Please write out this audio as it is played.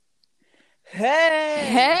Hey!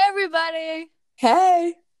 Hey, everybody.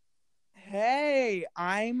 Hey, Hey,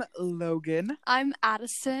 I'm Logan. I'm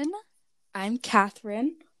Addison. I'm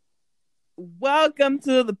Catherine. Welcome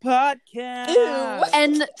to the podcast. Ew.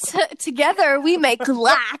 And together we make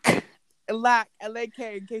LAC.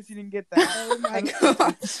 L-A-K, in case you didn't get that. Oh my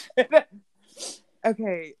gosh.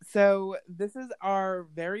 Okay, so this is our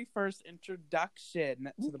very first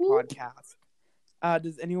introduction to the podcast.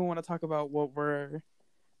 Does anyone want to talk about what we're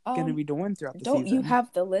going to be doing throughout the Don't season? you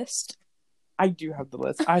have the list? I do have the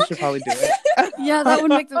list. I should probably do it. Yeah, that would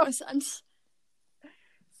make the most sense.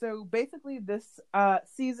 So basically, this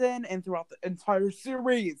season and throughout the entire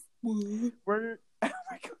series, we're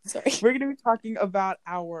Sorry. going to be talking about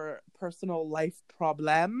our personal life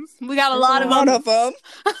problems. We got a lot of One them. of them.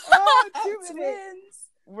 Oh, too many. Twins.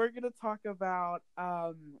 We're going to talk about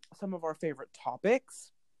some of our favorite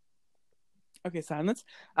topics. Okay, silence.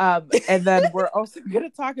 And then we're also going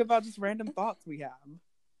to talk about just random thoughts we have.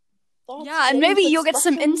 Yeah, and maybe you'll get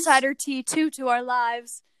some Expressions. insider tea, too, to our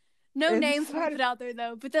lives. No names will be Insider- put out there,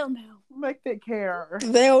 though, but they'll know. Make they care.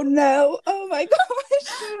 They'll know. Oh my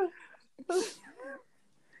gosh.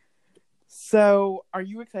 So, are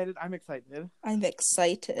you excited? I'm excited. I'm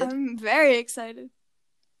excited. I'm very excited.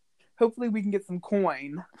 Hopefully, we can get some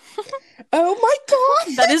coin. Oh my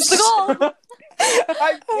gosh. That is the goal.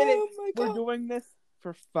 I'm kidding. Oh my We're god. doing this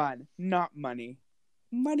for fun, not money.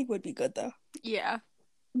 Money would be good though. Yeah,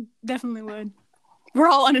 definitely would. We're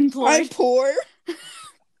all I'm unemployed. poor.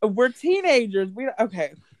 We're teenagers. We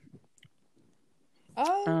okay.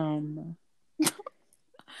 Oh.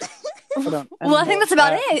 Hold on. Well, I think that's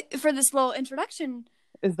about Uh, it for this little introduction.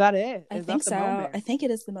 Is that it? I Is think that so. the moment? I think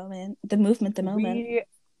it is the moment. The movement, the moment.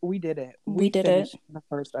 We did it. We did it. finished the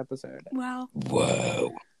first episode. Wow.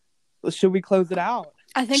 Whoa. Should we close it out?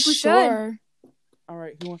 I think we should. Sure. All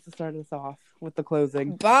right. Who wants to start us off with the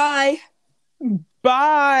closing? Bye.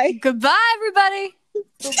 Bye. Goodbye, everybody.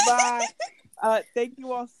 Goodbye. Thank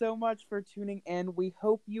you all so much for tuning in. We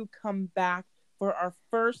hope you come back for our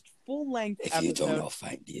first full-length If episode. you don't, I'll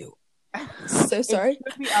find you. So sorry. It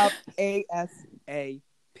should be up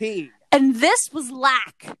ASAP. And this was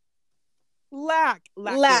LAC.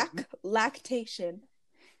 Lacking. Lactation.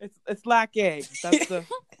 It's lacking. That's the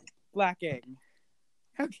lacking.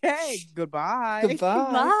 Okay. Goodbye.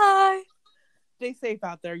 Goodbye. Bye. Stay safe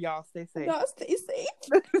out there, y'all. Stay safe. Y'all stay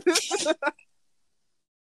safe.